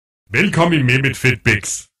Velkommen med mit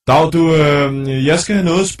fedtbiks. Dag, jeg skal have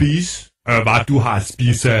noget at spise. Hvad du har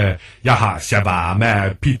spist? Jeg har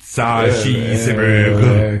shawarma, pizza,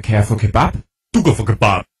 cheeseburger. Kan jeg få kebab? Du kan få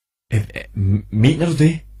kebab. Mener du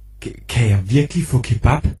det? Kan jeg virkelig få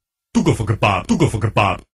kebab? Du kan få kebab. Du kan få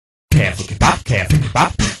kebab. Kan jeg få kebab? Kan jeg få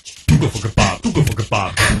kebab? Du kan få kebab. Du kan få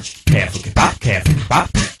kebab. Kan jeg få kebab? Kan jeg få kebab?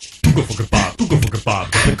 Du kan få kebab. Du kan få kebab.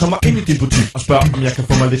 Jeg kommer ind i din butik og spørger, om jeg kan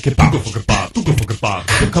få mig lidt kebab. Du kan få kebab. Du kan få kebab.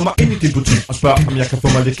 Jeg kommer ind i din butik og spørger, om jeg kan få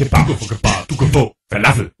mig lidt kebab. Du kan få kebab. Du kan få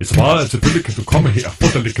falafel. Hvis så meget, selvfølgelig kan du komme her og få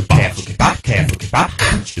dig lidt kebab. Kan jeg få kebab? Kan jeg få kebab?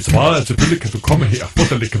 Hvis så meget, selvfølgelig kan du komme her og få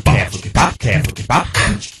dig lidt kebab. Kan jeg få kebab? Kan jeg få kebab?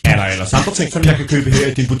 Er der ellers andre ting, som jeg kan købe her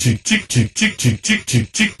i din butik? Tik, tik, tik, tik, tik, tik,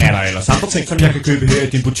 tik. Er der ellers andre ting, som jeg kan købe her i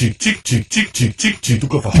din butik? Tik, tik, tik, tik, tik, tik. Du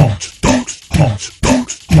kan få hot dogs, hot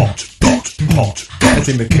dogs, hot dogs, hot dogs. Er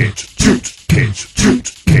det med ketchup, ketchup,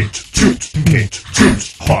 ketchup, ketchup.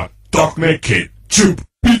 Hot dog med ketchup.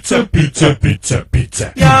 Pizza, pizza, pizza, pizza.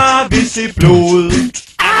 Jeg vil se blod.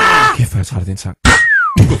 Kæft, hvor jeg træt af den sang.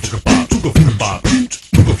 Du kan få kebab, du kan få kebab.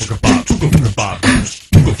 Du kan få kebab, du kan få kebab.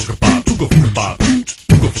 Du kan få kebab, du kan få kebab.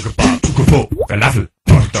 Du kan få kebab, du kan få falafel.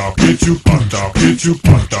 Hot dog, ketchup, hot dog, ketchup,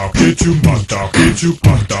 hot dog, ketchup, hot dog, ketchup,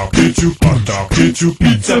 hot dog, ketchup, hot dog, ketchup.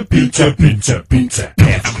 Pizza, pizza, pizza, pizza. Kan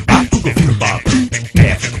jeg få kebab? Du kan få kebab. Kan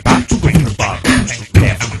jeg få kebab? Du kan få kebab. Kan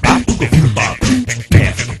jeg få kebab? Du kan få kebab. Kan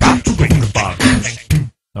jeg få kebab? Du kan få kebab.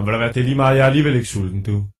 Nå, ved du hvad, det er lige meget, jeg er alligevel ikke sulten,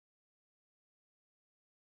 du.